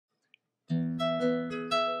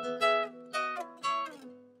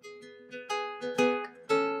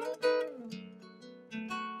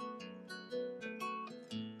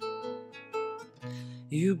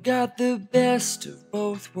You got the best of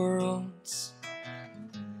both worlds.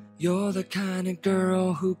 You're the kind of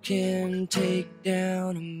girl who can take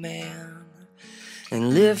down a man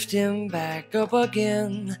and lift him back up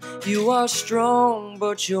again. You are strong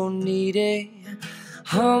but you're needy,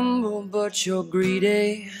 humble but you're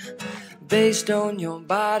greedy. Based on your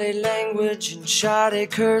body language and shoddy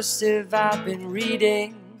cursive I've been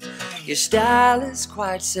reading, your style is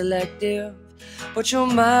quite selective, but your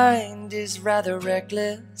mind is rather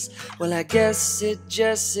reckless. Well, I guess it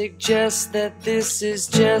just suggests that this is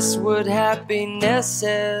just what happiness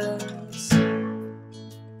is.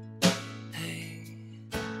 Hey,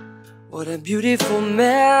 what a beautiful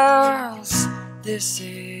mess this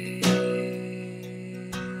is.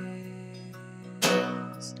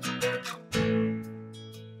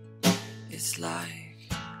 It's like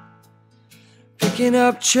picking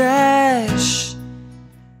up trash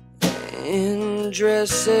in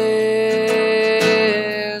dresses.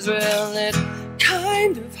 Well, it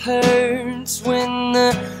kind of hurts when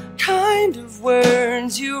the kind of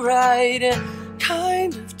words you write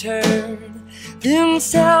kind of turn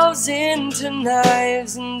themselves into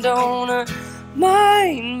knives and don't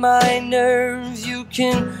mind my nerves. You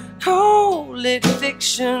can call it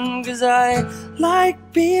fiction, 'cause I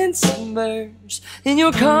like being submerged in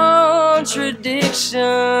your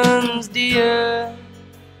contradictions, dear.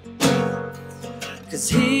 'Cause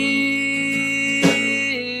here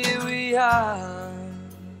we are,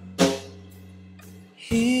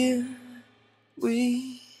 here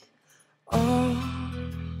we are.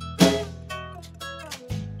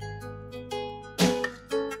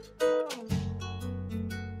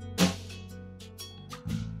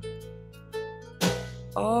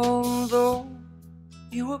 Although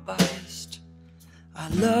you were biased, I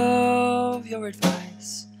love your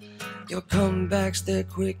advice. Your comebacks, they're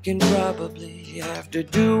quick and probably have to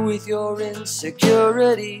do with your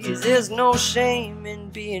insecurities. There's no shame in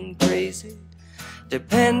being crazy,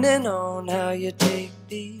 depending on how you take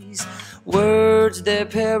these words. They're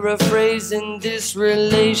paraphrasing this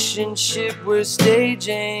relationship we're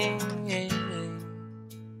staging, and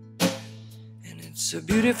it's a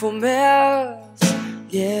beautiful mess.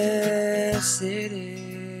 Yes, it is.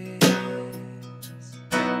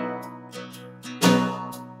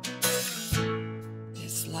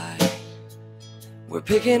 It's like we're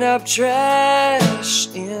picking up trash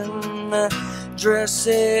in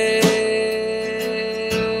dresses.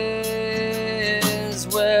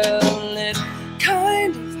 Well, it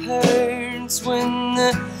kind of hurts when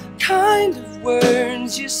the kind of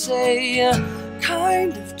words you say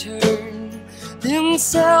kind of turn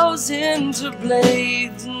themselves into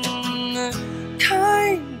blades. And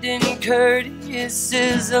kind and courteous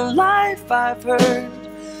is a life I've heard,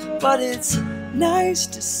 but it's nice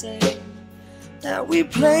to say that we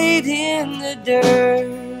played in the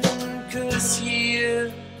dirt. 'Cause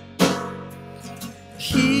here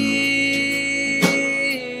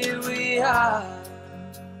we are,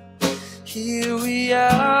 here we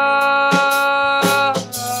are.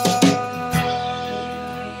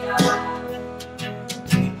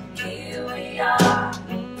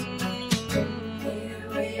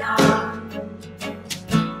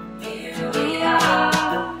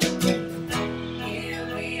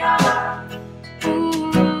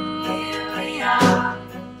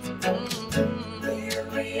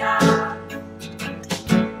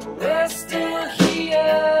 We're still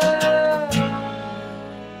here,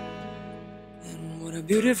 and what a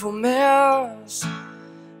beautiful mess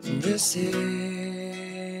this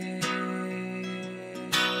is.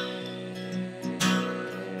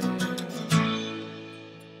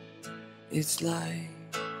 It's like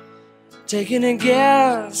taking a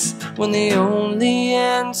guess when the only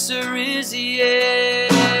answer is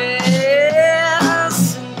yes.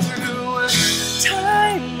 And through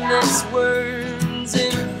timeless words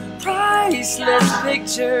and priceless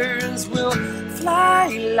pictures, we'll fly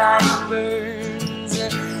like birds,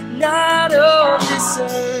 not of this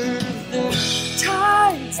earth. The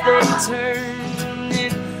tides they turn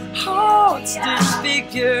and hearts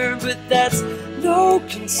disfigure, but that's no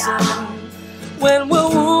concern when we're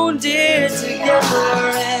wounded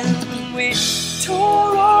together. And we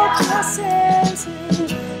tore our dresses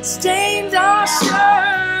and stained our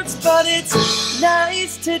shirts, but it's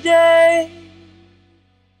nice today.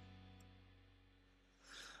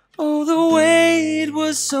 Oh, the wait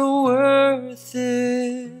was so worth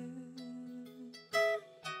it.